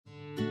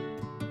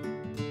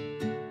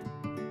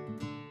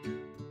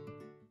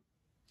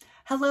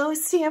Hello,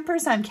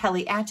 Stampers. I'm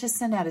Kelly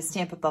Acheson at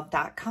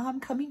AStampAbove.com,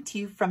 coming to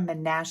you from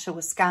Menasha,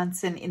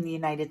 Wisconsin in the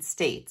United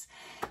States.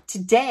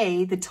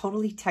 Today, the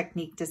Totally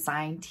Technique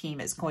design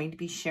team is going to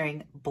be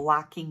sharing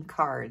blocking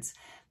cards.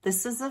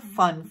 This is a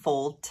fun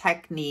fold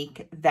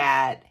technique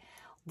that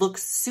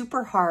looks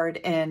super hard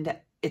and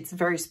it's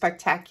very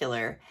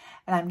spectacular.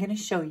 And I'm going to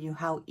show you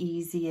how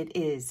easy it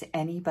is.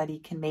 Anybody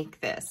can make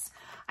this.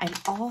 I'm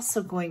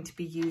also going to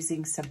be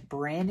using some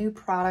brand new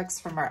products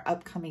from our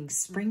upcoming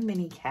spring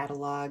mini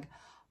catalog,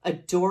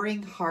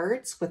 Adoring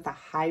Hearts with a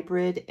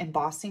hybrid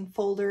embossing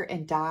folder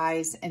and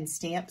dies and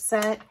stamp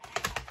set,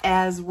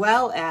 as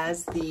well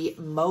as the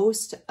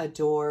Most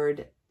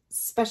Adored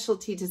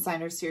Specialty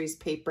Designer Series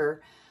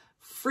paper,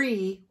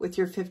 free with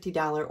your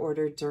 $50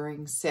 order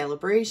during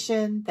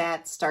celebration.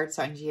 That starts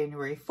on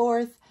January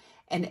 4th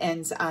and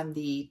ends on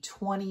the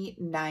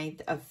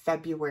 29th of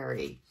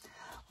February.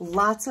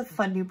 Lots of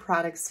fun new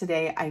products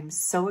today. I'm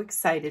so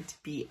excited to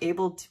be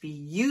able to be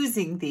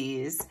using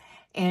these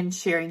and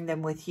sharing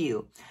them with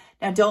you.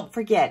 Now, don't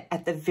forget,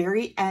 at the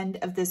very end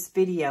of this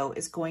video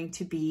is going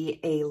to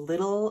be a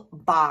little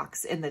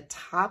box in the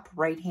top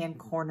right-hand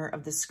corner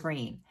of the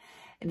screen,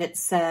 and it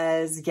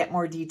says, get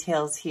more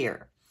details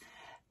here.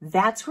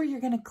 That's where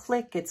you're going to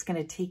click. It's going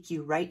to take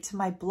you right to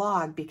my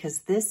blog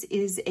because this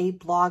is a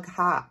blog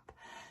hop.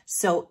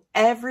 So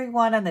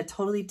everyone on the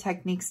Totally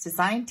Techniques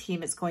design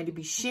team is going to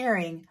be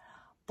sharing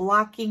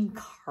blocking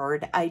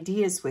card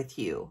ideas with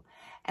you.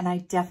 And I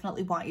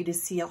definitely want you to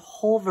see a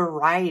whole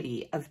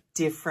variety of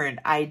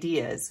different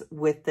ideas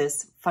with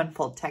this fun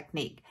fold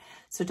technique.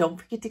 So don't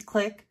forget to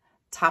click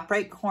top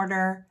right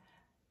corner,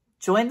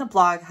 join the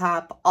blog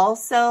hop.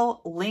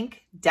 Also,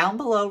 link down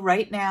below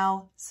right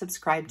now.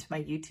 Subscribe to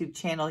my YouTube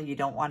channel. You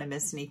don't want to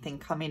miss anything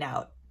coming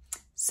out.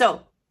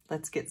 So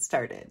let's get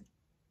started.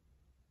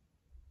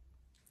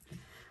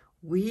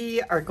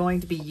 We are going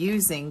to be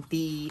using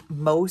the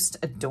Most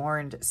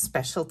Adorned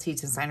Specialty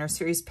Designer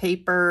Series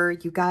paper.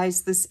 You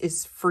guys, this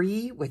is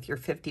free with your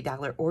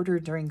 $50 order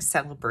during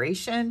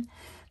celebration.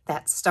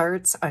 That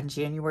starts on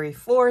January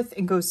 4th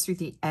and goes through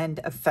the end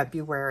of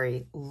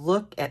February.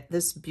 Look at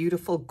this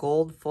beautiful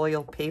gold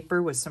foil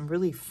paper with some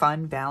really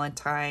fun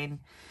Valentine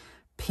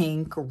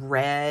pink,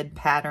 red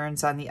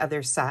patterns on the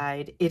other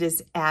side. It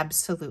is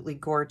absolutely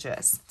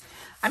gorgeous.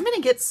 I'm going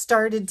to get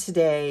started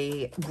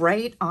today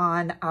right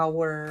on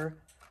our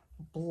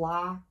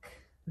block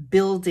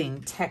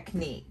building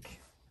technique.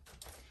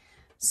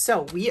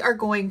 So we are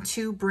going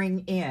to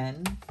bring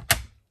in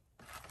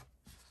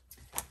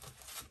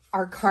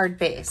our card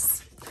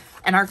base.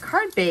 And our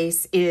card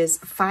base is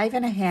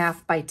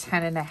 5.5 by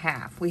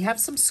 10.5. We have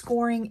some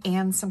scoring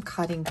and some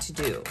cutting to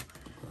do.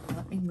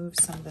 Let me move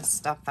some of this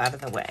stuff out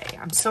of the way.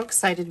 I'm so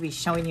excited to be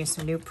showing you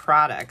some new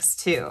products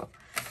too.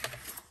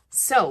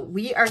 So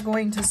we are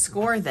going to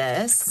score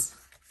this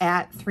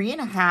at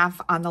 3.5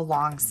 on the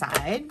long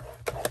side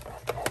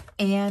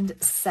and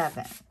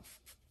 7.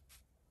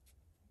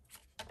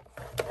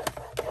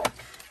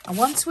 And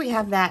once we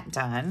have that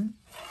done,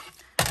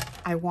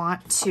 I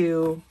want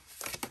to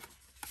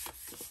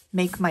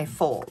make my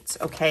folds,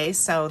 okay?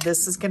 So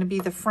this is gonna be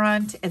the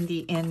front and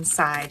the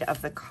inside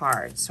of the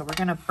card. So we're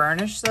gonna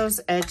burnish those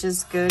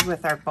edges good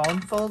with our bone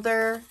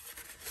folder.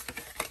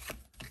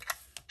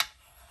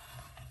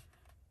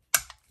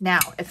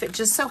 Now, if it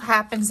just so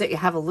happens that you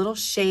have a little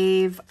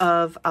shave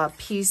of a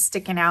piece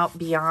sticking out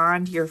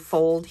beyond your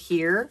fold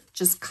here,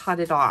 just cut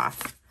it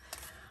off.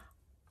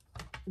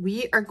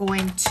 We are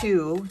going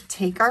to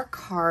take our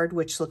card,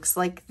 which looks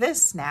like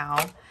this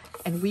now,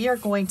 and we are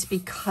going to be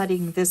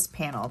cutting this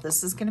panel.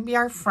 This is going to be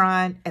our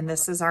front and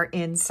this is our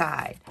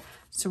inside.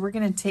 So we're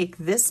going to take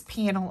this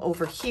panel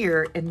over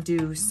here and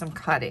do some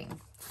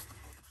cutting.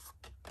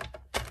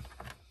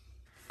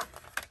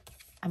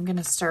 I'm going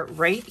to start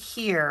right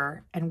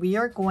here and we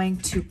are going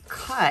to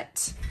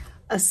cut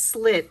a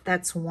slit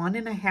that's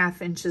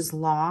 1.5 inches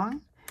long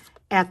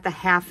at the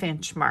 1/2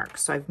 inch mark.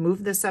 So I've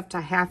moved this up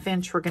to 1/2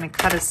 inch. We're going to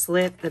cut a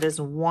slit that is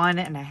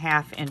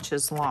 1.5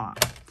 inches long.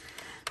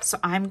 So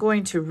I'm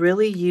going to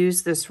really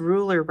use this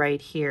ruler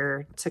right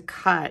here to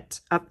cut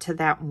up to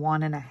that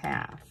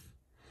 1.5.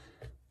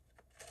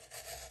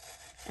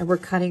 And we're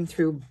cutting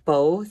through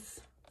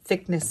both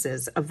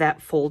thicknesses of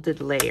that folded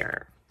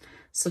layer.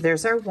 So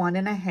there's our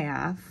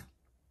 1.5.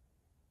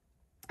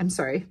 I'm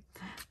sorry,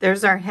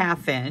 there's our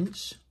 1/2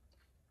 inch.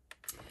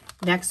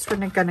 Next, we're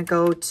going to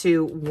go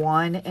to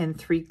 1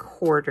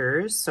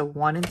 3/4. So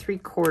 1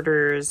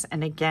 3/4.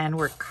 And again,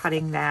 we're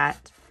cutting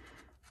that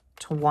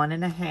to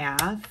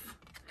 1.5.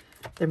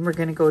 Then we're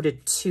going to go to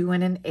 2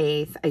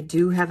 1/8. I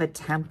do have a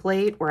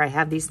template where I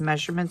have these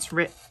measurements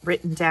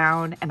written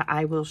down, and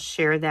I will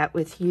share that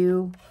with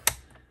you.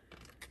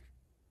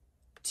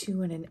 2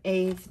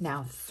 1/8.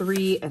 Now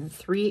 3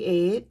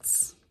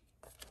 3/8.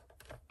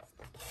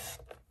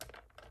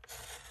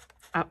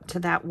 Up to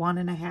that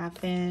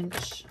 1.5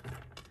 inch.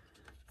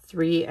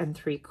 3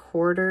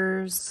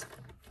 3/4.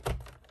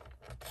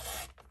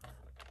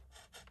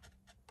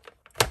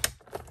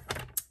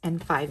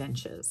 And 5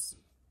 inches.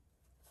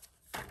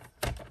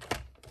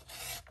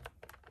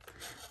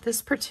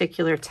 This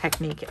particular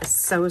technique is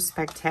so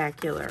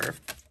spectacular,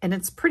 and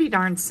it's pretty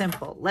darn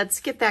simple. Let's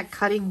get that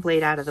cutting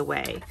blade out of the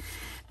way.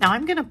 Now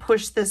I'm going to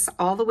push this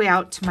all the way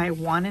out to my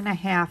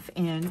 1.5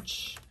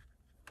 inch,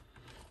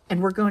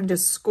 and we're going to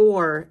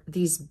score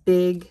these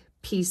big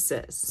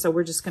pieces. So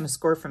we're just going to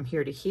score from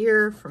here to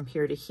here, from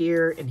here to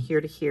here, and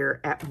here to here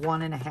at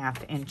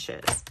 1.5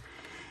 inches.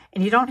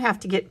 And you don't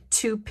have to get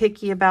too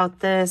picky about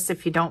this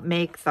if you don't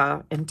make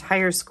the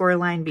entire score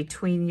line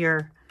between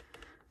your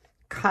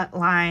cut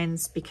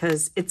lines,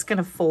 because it's going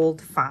to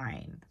fold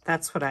fine.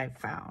 That's what I've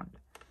found.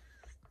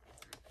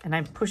 And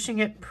I'm pushing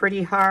it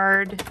pretty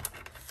hard.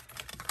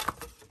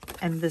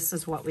 And this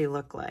is what we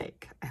look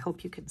like. I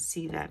hope you can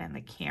see that in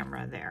the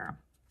camera there.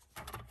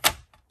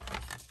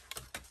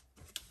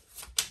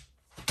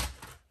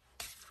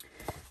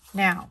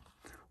 Now,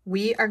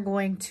 we are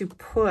going to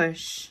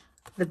push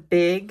the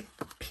big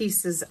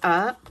pieces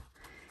up,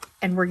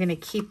 and we're going to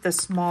keep the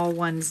small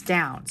ones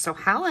down. So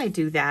how I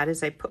do that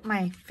is I put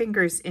my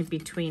fingers in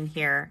between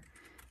here,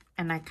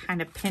 and I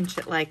kind of pinch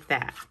it like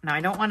that. Now, I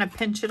don't want to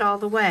pinch it all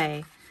the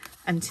way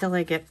until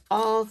I get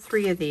all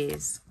 3 of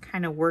these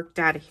kind of worked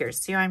out of here.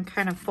 See how I'm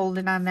kind of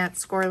folded on that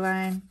score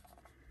line?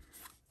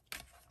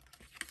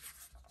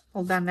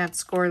 Hold on that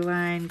score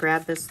line,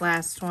 grab this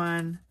last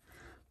one,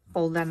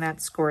 fold on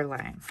that score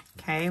line.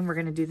 Okay, and we're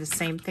going to do the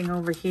same thing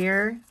over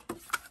here.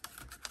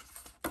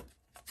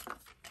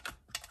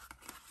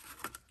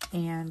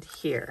 And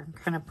here, I'm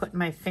kind of putting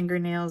my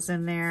fingernails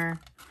in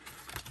there.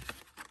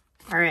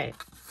 All right,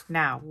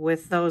 now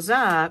with those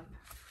up,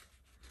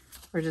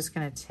 we're just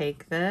going to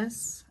take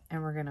this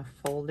and we're going to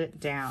fold it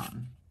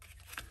down.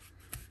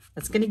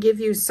 That's going to give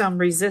you some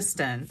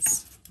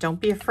resistance.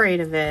 Don't be afraid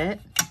of it.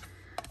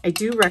 I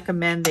do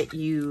recommend that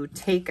you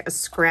take a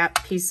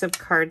scrap piece of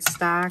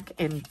cardstock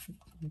and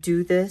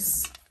do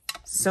this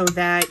so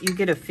that you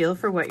get a feel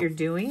for what you're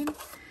doing.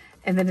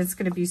 And then it's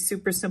going to be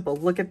super simple.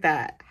 Look at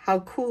that. How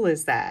cool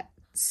is that?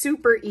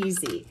 Super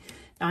easy.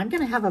 Now I'm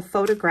going to have a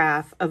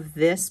photograph of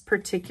this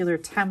particular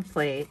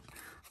template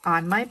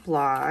on my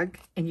blog,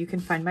 and you can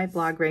find my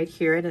blog right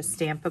here at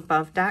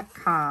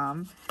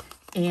AStampAbove.com.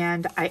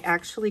 And I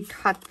actually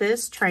cut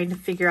this trying to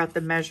figure out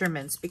the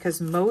measurements, because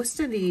most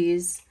of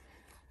these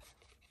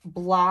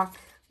block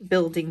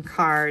building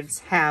cards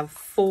have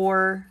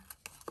four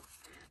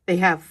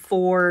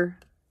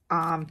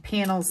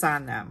panels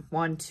on them.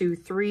 1, 2,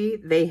 3,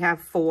 they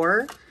have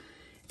 4.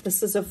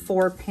 This is a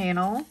 4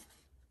 panel,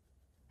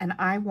 and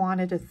I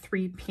wanted a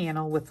 3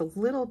 panel with a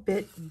little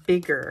bit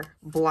bigger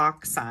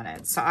blocks on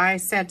it. So I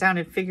sat down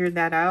and figured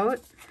that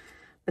out,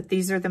 but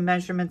these are the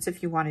measurements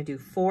if you want to do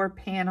 4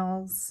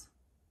 panels.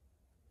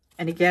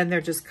 And again,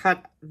 they're just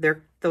cut,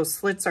 those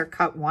slits are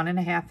cut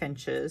 1.5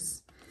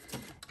 inches.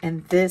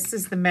 And this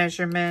is the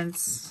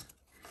measurements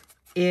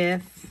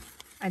if,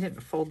 I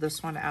didn't fold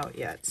this one out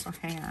yet, so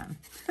hang on.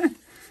 I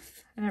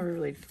never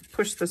really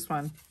pushed this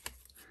one.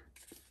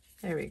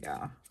 There we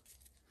go.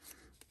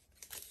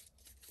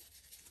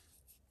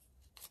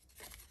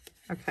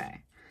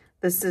 Okay,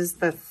 this is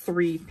the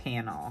 3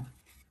 panel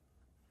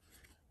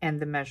and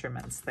the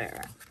measurements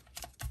there.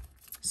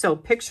 So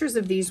pictures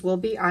of these will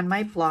be on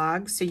my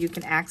blog so you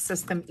can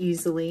access them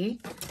easily.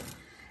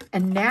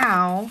 And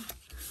now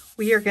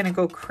we are going to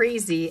go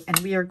crazy and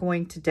we are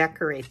going to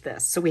decorate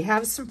this. So we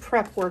have some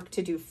prep work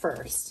to do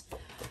first.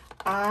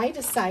 I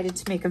decided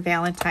to make a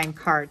Valentine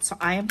card, so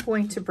I am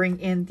going to bring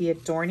in the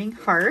Adorning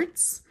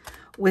Hearts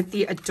with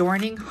the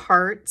Adorning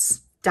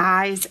Hearts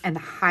dies and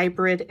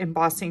hybrid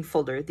embossing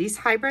folder. These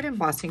hybrid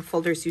embossing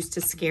folders used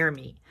to scare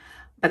me,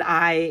 but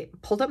I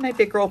pulled up my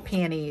big girl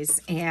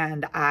panties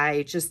and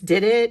I just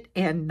did it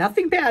and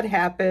nothing bad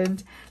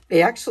happened.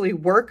 They actually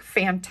work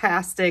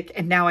fantastic,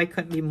 and now I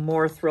couldn't be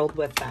more thrilled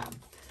with them.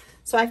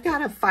 So I've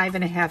got a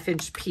 5.5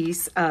 inch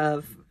piece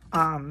of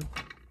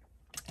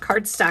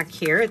cardstock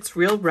here. It's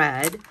real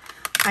red.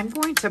 I'm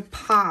going to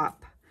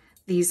pop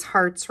these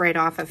hearts right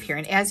off of here.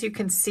 And as you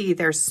can see,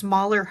 there's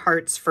smaller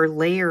hearts for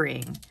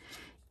layering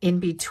in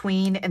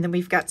between. And then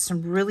we've got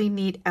some really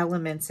neat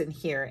elements in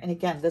here. And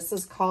again, this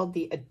is called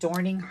the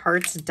Adorning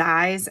Hearts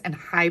Dies and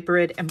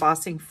Hybrid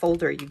Embossing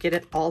Folder. You get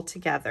it all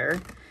together.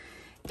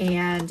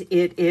 And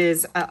it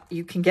is,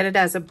 you can get it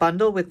as a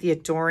bundle with the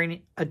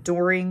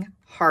Adoring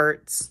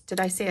Hearts. Did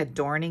I say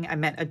adorning? I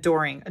meant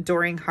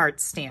Adoring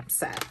Hearts stamp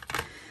set.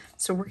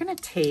 So we're going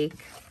to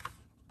take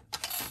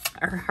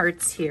our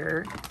hearts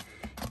here,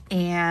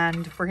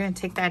 and we're going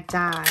to take that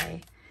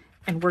die,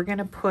 and we're going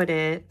to put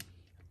it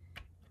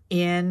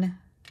in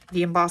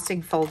the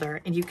embossing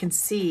folder. And you can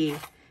see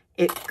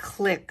it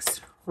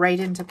clicks right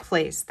into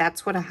place.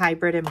 That's what a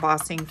hybrid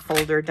embossing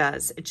folder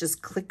does. It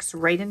just clicks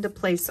right into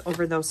place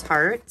over those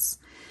hearts.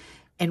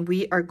 And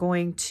we are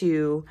going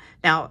to,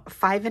 now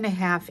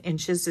 5.5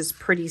 inches is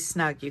pretty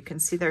snug. You can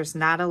see there's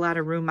not a lot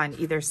of room on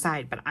either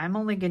side, but I'm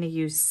only going to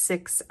use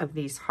 6 of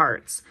these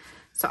hearts.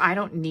 So I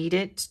don't need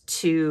it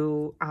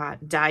to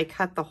die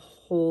cut the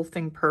whole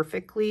thing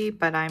perfectly,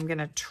 but I'm going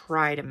to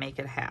try to make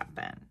it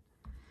happen.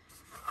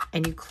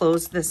 And you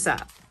close this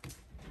up.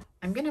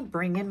 I'm going to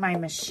bring in my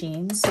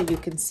machine so you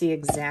can see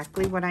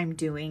exactly what I'm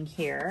doing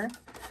here.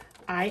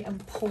 I am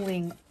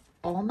pulling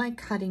all my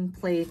cutting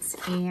plates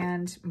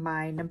and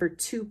my number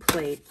 2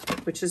 plate,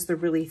 which is the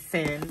really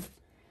thin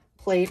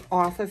plate,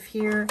 off of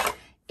here.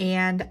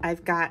 And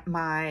I've got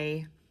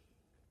my,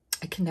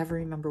 I can never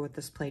remember what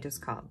this plate is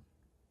called.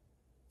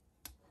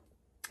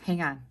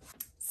 Hang on.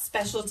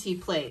 Specialty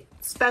plate.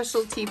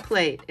 Specialty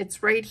plate.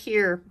 It's right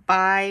here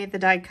by the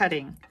die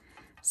cutting.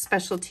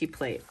 Specialty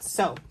plate.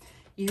 So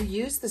you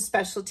use the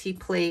specialty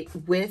plate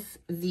with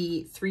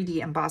the 3D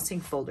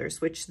embossing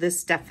folders, which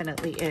this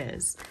definitely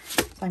is.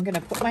 So I'm going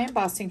to put my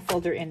embossing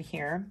folder in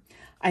here.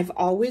 I've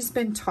always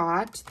been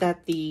taught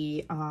that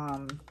the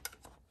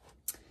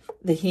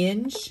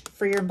hinge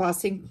for your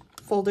embossing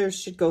folders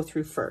should go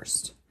through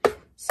first.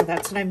 So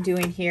that's what I'm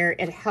doing here.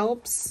 It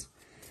helps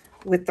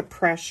with the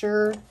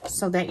pressure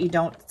so that you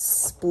don't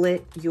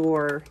split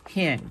your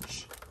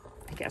hinge.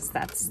 I guess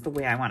that's the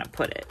way I want to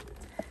put it.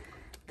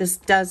 This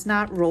does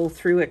not roll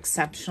through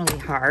exceptionally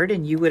hard,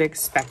 and you would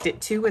expect it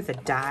to with a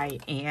die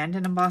and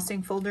an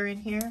embossing folder in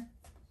here.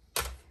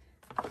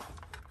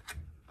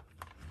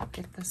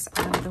 Get this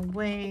out of the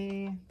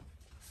way.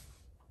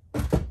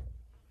 Okay,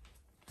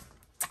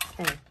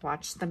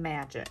 watch the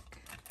magic.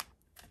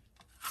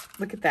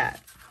 Look at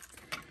that.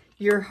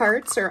 Your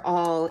hearts are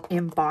all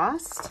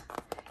embossed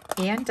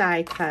and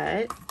die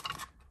cut.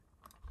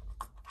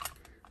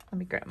 Let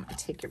me grab, I'm gonna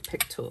take your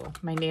pick tool.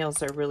 My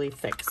nails are really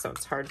thick, so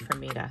it's hard for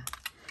me to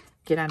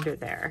get under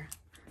there.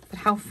 But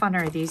how fun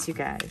are these, you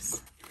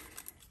guys?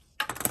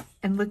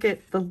 And look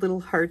at the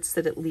little hearts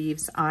that it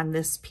leaves on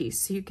this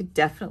piece. So you could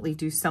definitely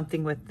do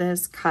something with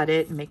this, cut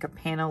it and make a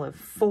panel of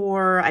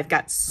 4. I've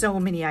got so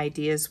many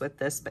ideas with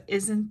this, but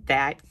isn't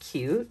that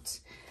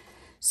cute?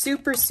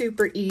 Super,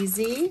 super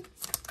easy.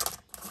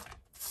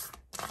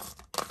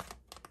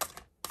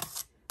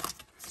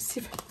 See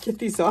if I can get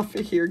these off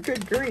of here.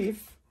 Good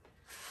grief.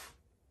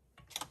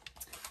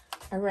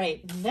 All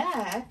right,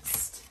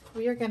 next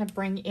we are going to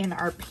bring in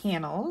our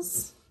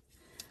panels.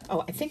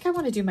 Oh, I think I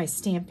want to do my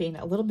stamping,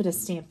 a little bit of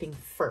stamping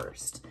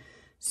first.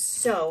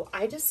 So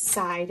I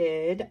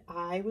decided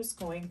I was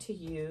going to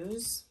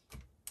use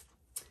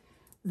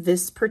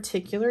this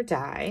particular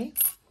die.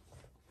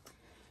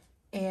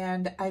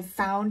 And I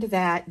found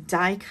that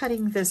die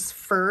cutting this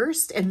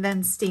first and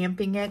then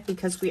stamping it,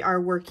 because we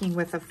are working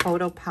with a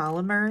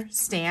photopolymer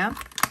stamp,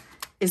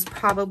 is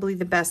probably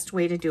the best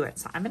way to do it.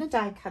 So I'm going to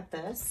die cut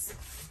this.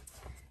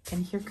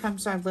 And here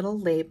comes our little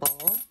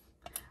label.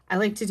 I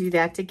like to do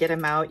that to get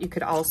them out. You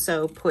could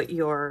also put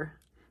your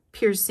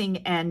piercing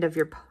end of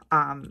your,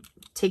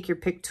 take your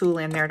pick tool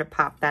in there to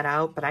pop that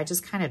out, but I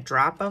just kind of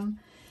drop them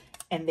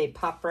and they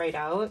pop right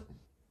out.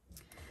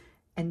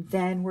 And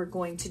then we're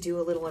going to do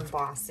a little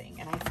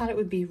embossing. And I thought it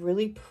would be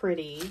really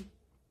pretty.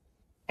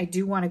 I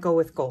do want to go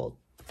with gold.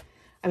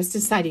 I was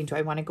deciding, do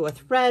I want to go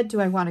with red?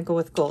 Do I want to go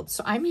with gold?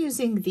 So I'm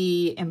using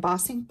the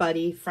Embossing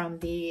Buddy from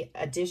the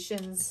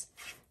Additions,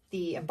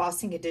 the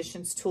Embossing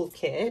Additions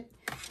Toolkit.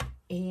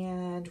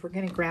 And we're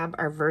going to grab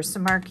our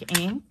Versamark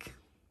ink.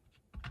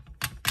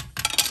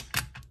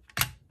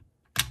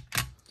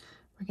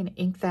 We're going to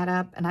ink that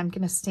up, and I'm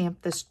going to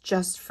stamp this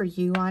just for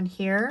you on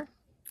here.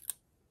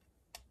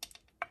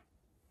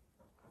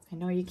 I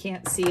know you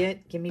can't see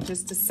it. Give me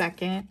just a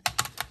second.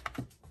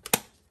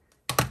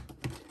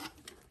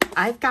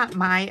 I've got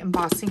my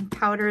embossing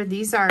powder.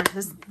 These are,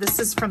 this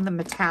is from the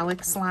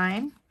Metallics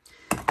line.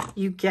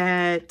 You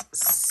get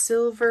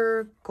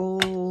silver,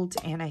 gold,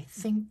 and I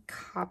think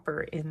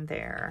copper in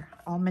there.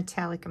 All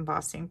metallic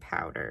embossing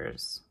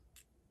powders.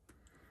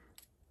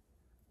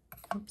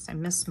 Oops, I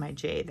missed my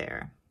J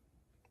there.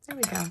 There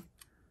we go.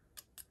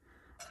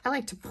 I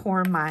like to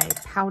pour my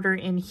powder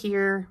in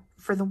here.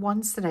 For the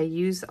ones that I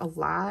use a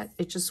lot,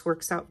 it just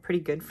works out pretty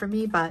good for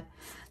me. But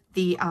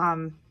the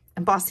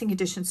Embossing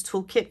Additions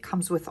Toolkit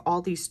comes with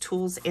all these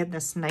tools and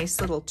this nice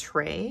little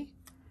tray.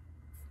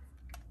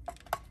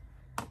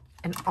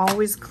 And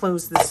always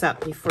close this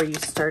up before you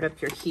start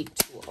up your heat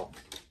tool.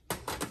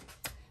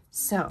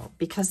 So,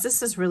 because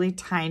this is really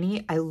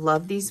tiny, I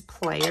love these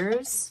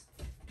pliers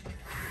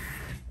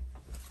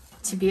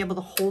to be able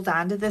to hold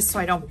on to this so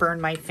I don't burn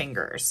my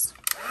fingers.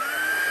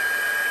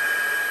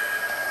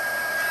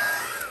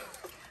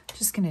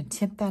 Just going to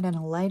tip that in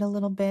a light a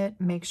little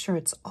bit, make sure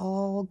it's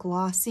all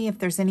glossy. If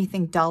there's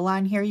anything dull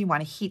on here, you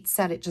want to heat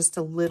set it just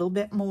a little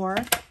bit more.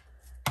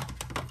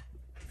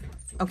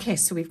 Okay,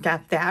 so we've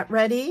got that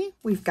ready.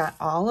 We've got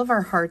all of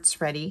our hearts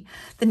ready.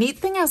 The neat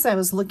thing as I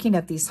was looking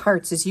at these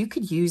hearts is you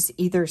could use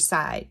either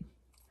side.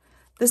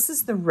 This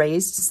is the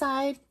raised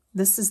side.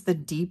 This is the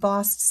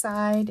debossed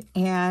side,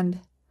 and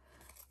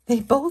they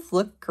both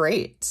look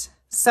great.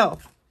 So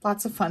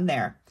lots of fun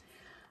there.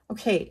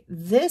 Okay,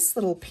 this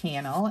little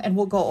panel, and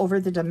we'll go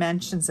over the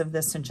dimensions of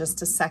this in just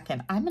a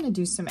second. I'm going to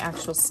do some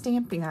actual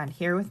stamping on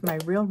here with my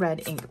Real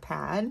Red ink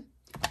pad.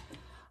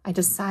 I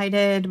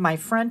decided my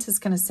front is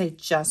going to say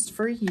just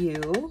for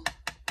you.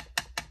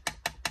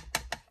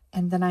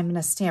 And then I'm going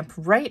to stamp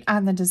right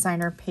on the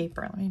designer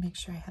paper. Let me make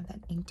sure I have that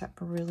inked up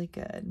really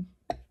good.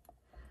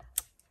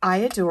 I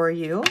adore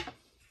you.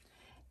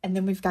 And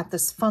then we've got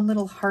this fun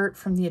little heart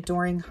from the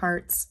Adoring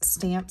Hearts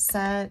stamp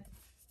set.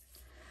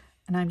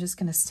 And I'm just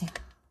going to make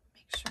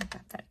sure I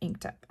got that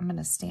inked up. I'm going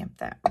to stamp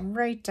that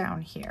right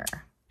down here.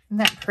 Isn't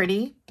that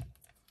pretty?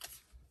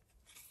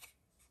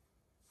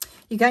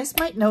 You guys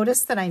might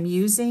notice that I'm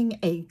using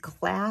a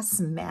glass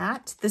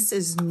mat. This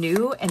is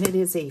new and it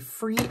is a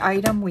free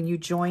item when you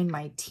join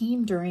my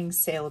team during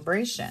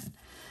Celebration,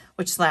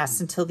 which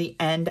lasts until the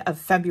end of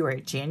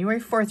February,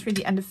 January 4th through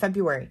the end of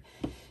February.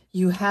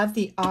 You have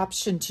the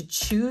option to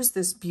choose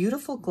this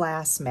beautiful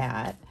glass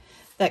mat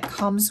that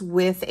comes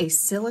with a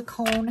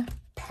silicone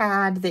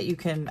pad that you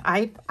can,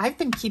 I've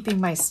been keeping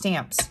my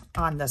stamps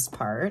on this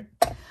part,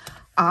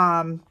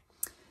 and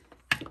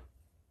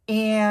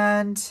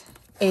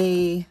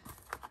a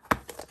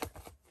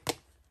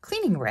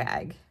cleaning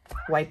rag.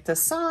 Wipe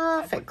this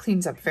off. It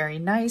cleans up very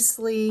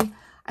nicely.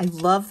 I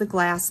love the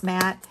glass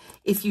mat.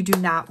 If you do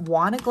not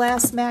want a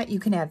glass mat, you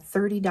can add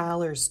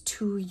 $30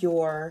 to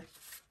your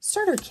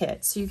starter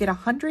kit. So you get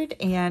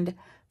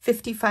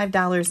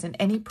 $155 in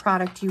any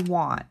product you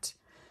want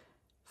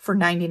for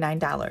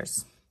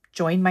 $99.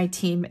 Join my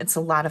team. It's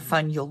a lot of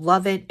fun. You'll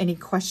love it. Any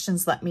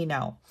questions, let me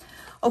know.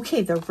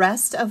 Okay, the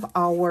rest of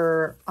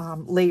our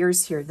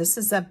layers here. This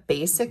is a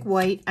basic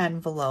white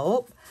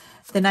envelope.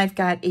 Then I've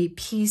got a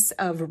piece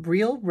of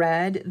real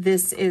red.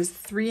 This is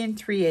 3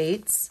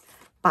 3/8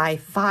 by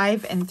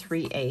 5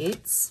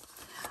 3/8.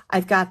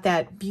 I've got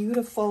that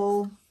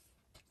beautiful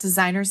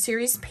designer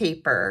series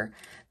paper.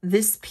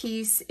 This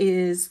piece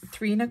is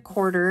 3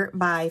 1/4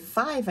 by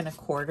 5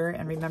 1/4.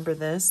 And remember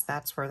this,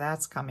 that's where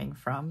that's coming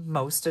from,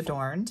 most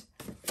adorned.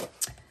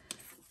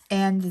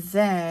 And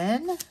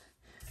then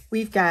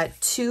we've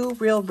got 2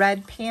 real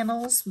red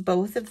panels.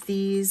 Both of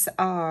these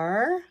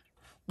are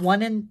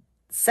 1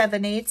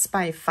 7/8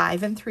 by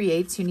 5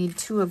 3/8. You need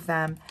 2 of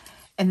them.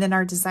 And then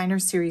our designer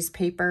series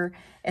paper,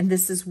 and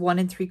this is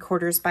 1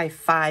 3/4 by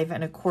 5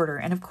 1/4.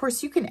 And of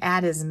course you can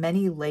add as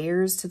many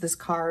layers to this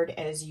card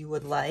as you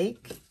would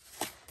like.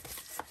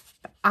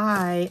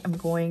 I am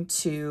going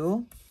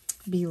to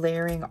be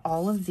layering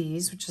all of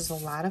these, which is a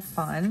lot of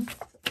fun.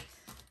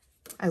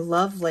 I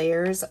love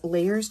layers.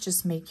 Layers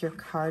just make your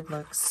card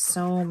look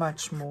so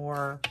much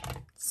more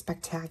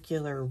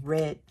spectacular,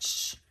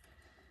 rich.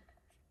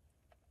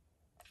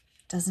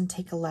 Doesn't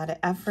take a lot of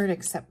effort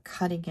except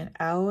cutting it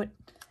out.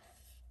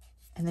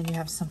 And then you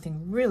have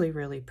something really,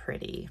 really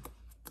pretty.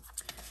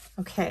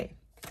 Okay,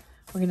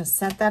 we're going to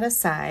set that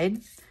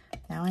aside.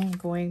 Now I'm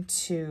going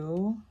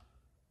to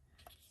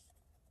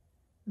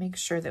make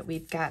sure that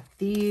we've got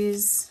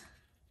these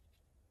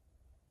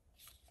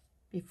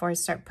before I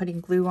start putting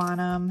glue on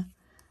them.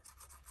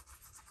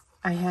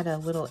 I had a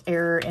little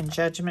error in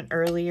judgment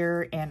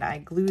earlier and I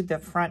glued the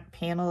front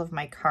panel of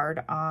my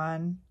card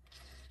on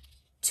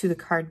to the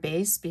card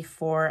base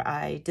before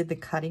I did the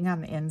cutting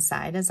on the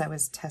inside as I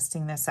was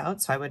testing this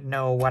out so I would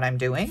know what I'm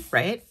doing,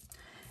 right?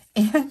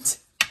 And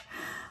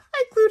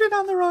I glued it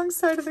on the wrong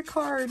side of the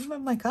card. And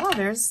I'm like, oh,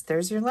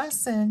 there's your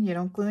lesson. You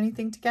don't glue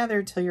anything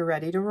together till you're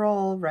ready to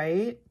roll,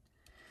 right?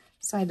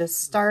 So I had to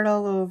start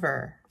all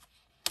over.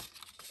 You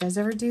guys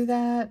ever do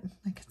that?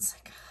 Like, it's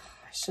like, oh,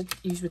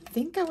 you would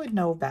think I would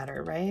know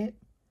better, right?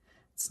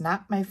 It's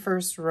not my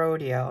first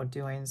rodeo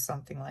doing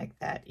something like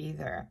that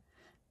either.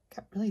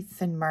 Got really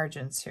thin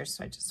margins here,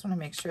 so I just want to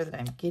make sure that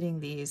I'm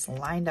getting these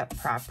lined up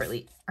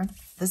properly.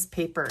 This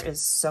paper is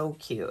so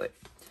cute.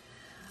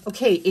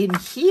 Okay, in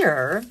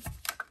here,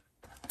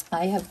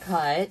 I have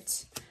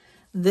cut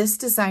this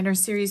designer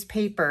series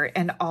paper,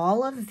 and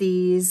all of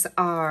these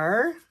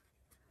are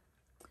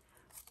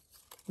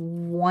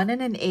 1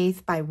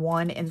 1/8 by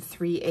 1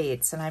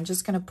 3/8, and I'm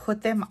just going to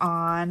put them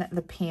on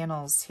the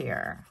panels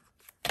here.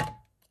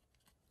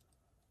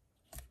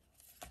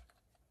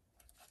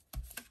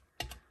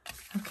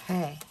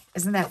 Okay,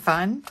 isn't that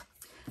fun?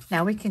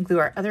 Now we can glue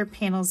our other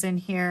panels in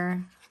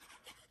here.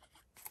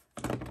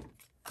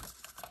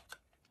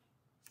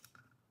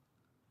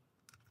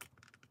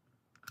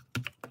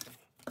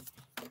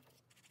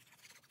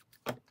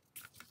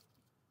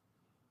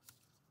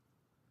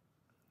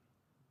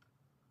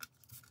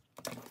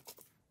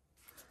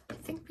 I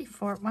think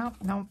before, well,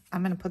 no,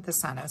 I'm going to put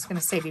this on. I was going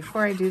to say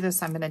before I do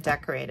this, I'm going to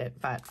decorate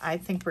it, but I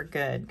think we're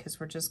good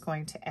because we're just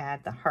going to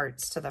add the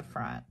hearts to the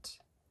front.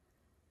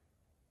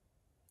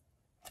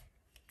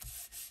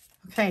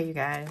 Okay, you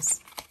guys,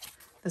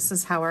 this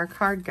is how our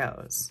card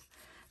goes.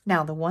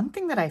 Now, the one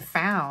thing that I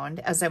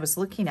found as I was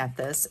looking at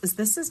this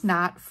is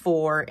not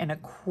 4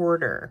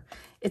 1/4.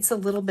 It's a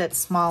little bit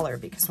smaller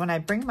because when I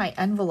bring my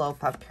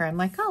envelope up here, I'm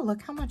like, oh,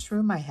 look how much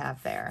room I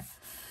have there.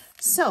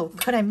 So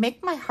could I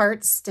make my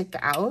heart stick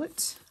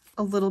out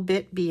a little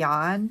bit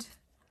beyond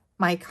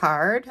my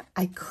card?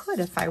 I could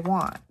if I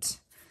want.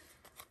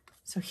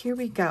 So here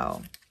we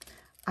go.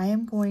 I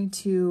am going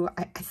to,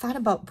 I thought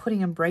about putting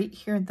them right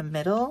here in the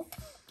middle,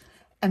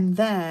 and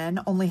then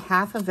only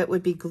half of it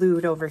would be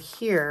glued over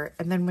here.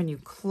 And then when you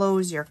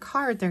close your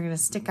card, they're going to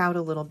stick out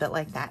a little bit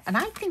like that. And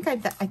I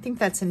think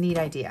that's a neat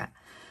idea.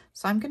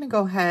 So I'm going to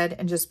go ahead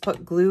and just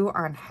put glue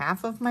on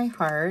half of my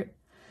heart.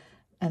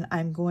 And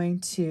I'm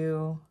going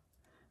to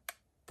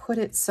put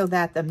it so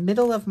that the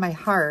middle of my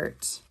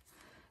heart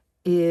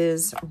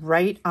is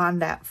right on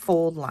that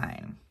fold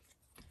line.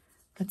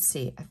 Let's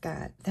see, I've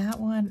got that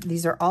one.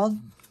 These are all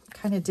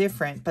kind of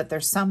different, but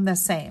there's some the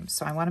same.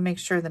 So I want to make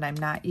sure that I'm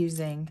not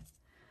using,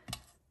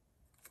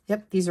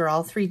 yep, these are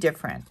all three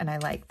different, and I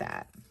like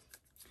that.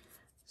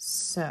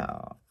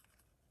 So,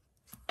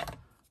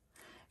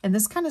 and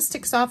this kind of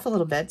sticks off a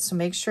little bit, so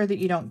make sure that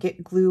you don't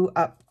get glue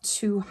up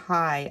too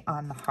high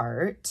on the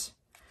heart.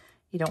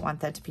 You don't want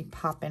that to be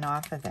popping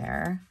off of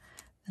there.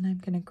 Then I'm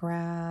going to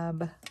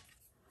grab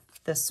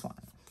this one.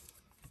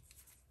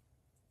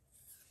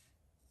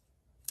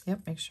 Yep,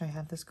 make sure I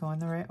have this going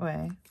the right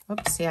way.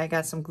 Oops, see, I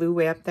got some glue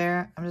way up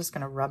there. I'm just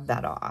going to rub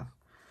that off.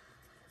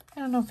 I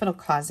don't know if it'll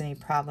cause any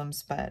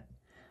problems, but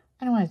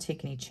I don't want to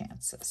take any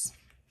chances.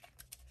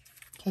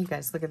 Okay, you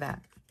guys, look at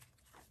that.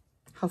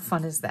 How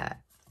fun is that?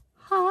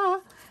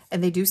 Ha!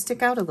 And they do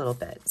stick out a little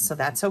bit, so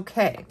that's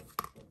okay.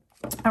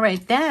 All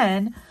right,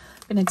 then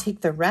I'm going to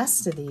take the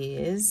rest of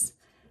these,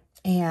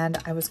 and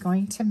I was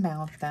going to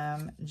mount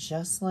them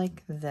just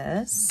like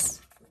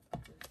this.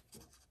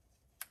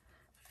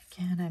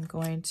 Again, I'm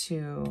going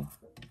to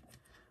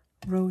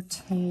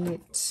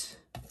rotate.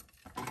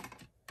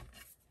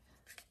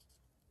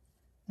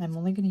 I'm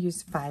only going to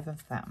use 5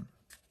 of them.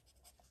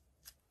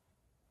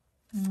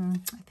 I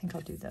think I'll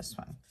do this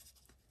one.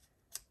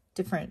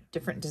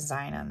 Different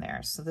design on there.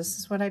 So this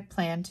is what I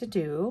plan to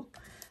do.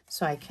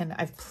 So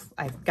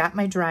I've got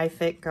my dry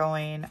fit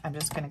going. I'm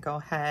just going to go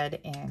ahead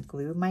and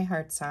glue my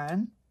hearts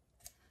on.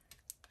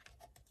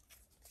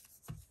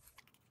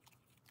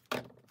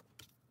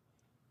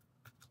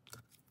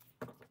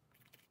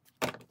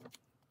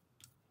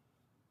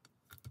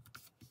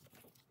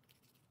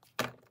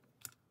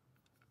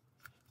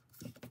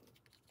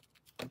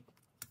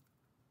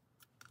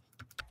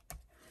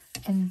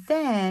 And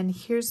then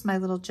here's my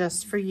little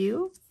just for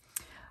you.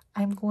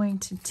 I'm going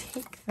to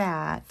take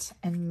that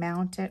and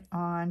mount it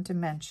on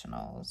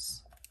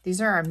dimensionals.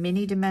 These are our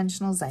mini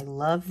dimensionals. I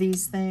love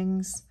these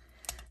things.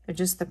 They're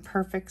just the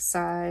perfect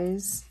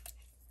size.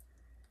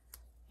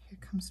 Here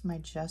comes my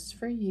just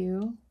for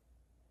you.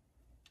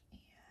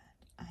 And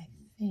I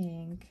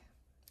think,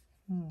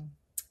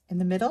 in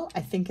the middle?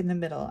 I think in the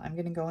middle. I'm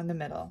going to go in the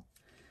middle.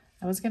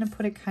 I was going to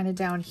put it kind of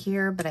down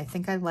here, but I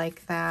think I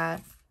like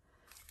that.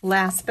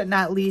 Last but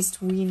not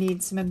least, we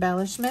need some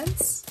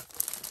embellishments.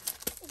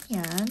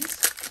 And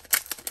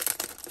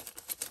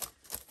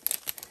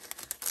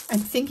I'm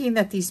thinking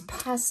that these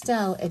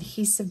pastel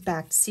adhesive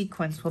backed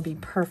sequins will be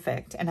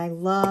perfect. And I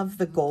love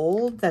the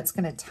gold. That's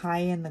going to tie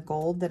in the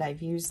gold that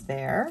I've used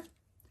there.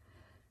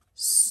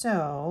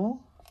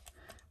 So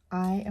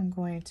I am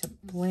going to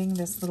bling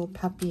this little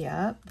puppy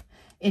up.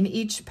 In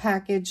each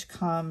package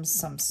comes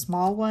some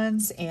small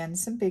ones and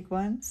some big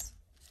ones.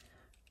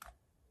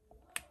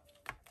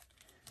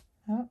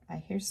 Oh, I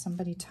hear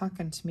somebody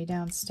talking to me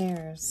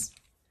downstairs.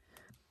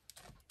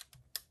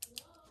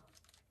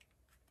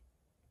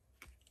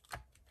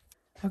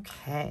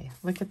 Okay,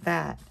 look at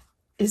that.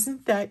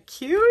 Isn't that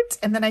cute?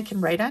 And then I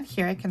can write on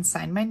here, I can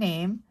sign my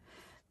name.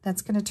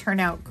 That's going to turn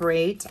out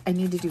great. I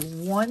need to do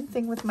one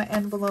thing with my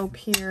envelope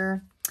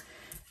here.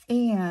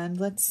 And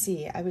let's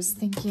see, I was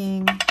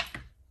thinking,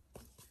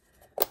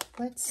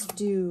 let's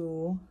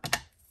do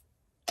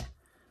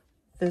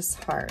this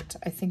heart.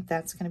 I think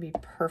that's going to be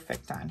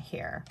perfect on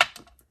here.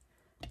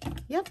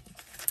 Yep,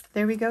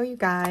 there we go, you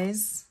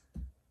guys.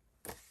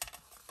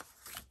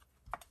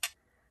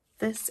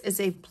 This is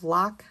a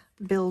block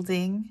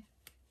building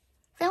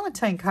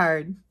Valentine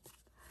card.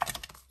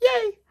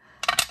 Yay!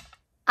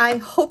 I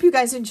hope you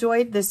guys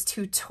enjoyed this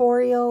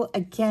tutorial.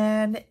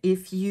 Again,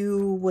 if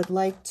you would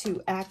like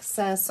to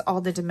access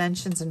all the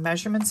dimensions and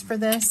measurements for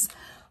this,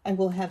 I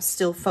will have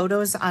still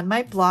photos on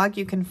my blog.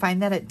 You can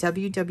find that at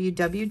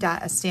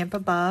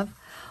www.AStampAbove.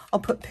 I'll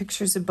put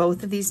pictures of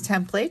both of these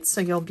templates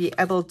so you'll be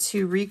able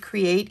to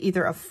recreate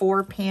either a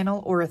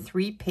 4-panel or a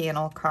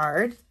 3-panel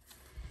card.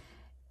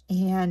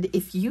 And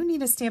if you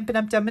need a Stampin'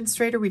 Up!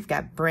 Demonstrator, we've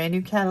got brand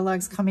new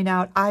catalogs coming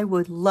out. I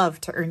would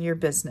love to earn your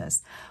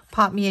business.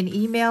 Pop me an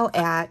email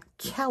at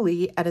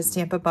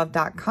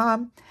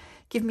kelly@AStampAbove.com.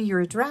 Give me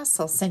your address.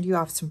 I'll send you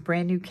off some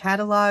brand new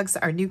catalogs.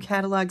 Our new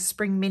catalogs,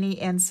 Spring Mini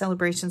and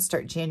Celebration,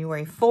 start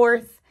January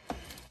 4th.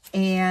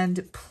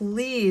 And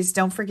please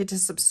don't forget to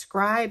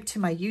subscribe to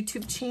my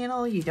YouTube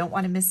channel. You don't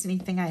want to miss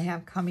anything I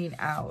have coming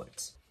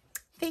out.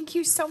 Thank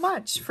you so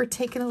much for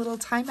taking a little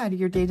time out of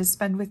your day to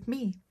spend with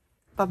me.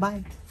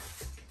 Bye-bye.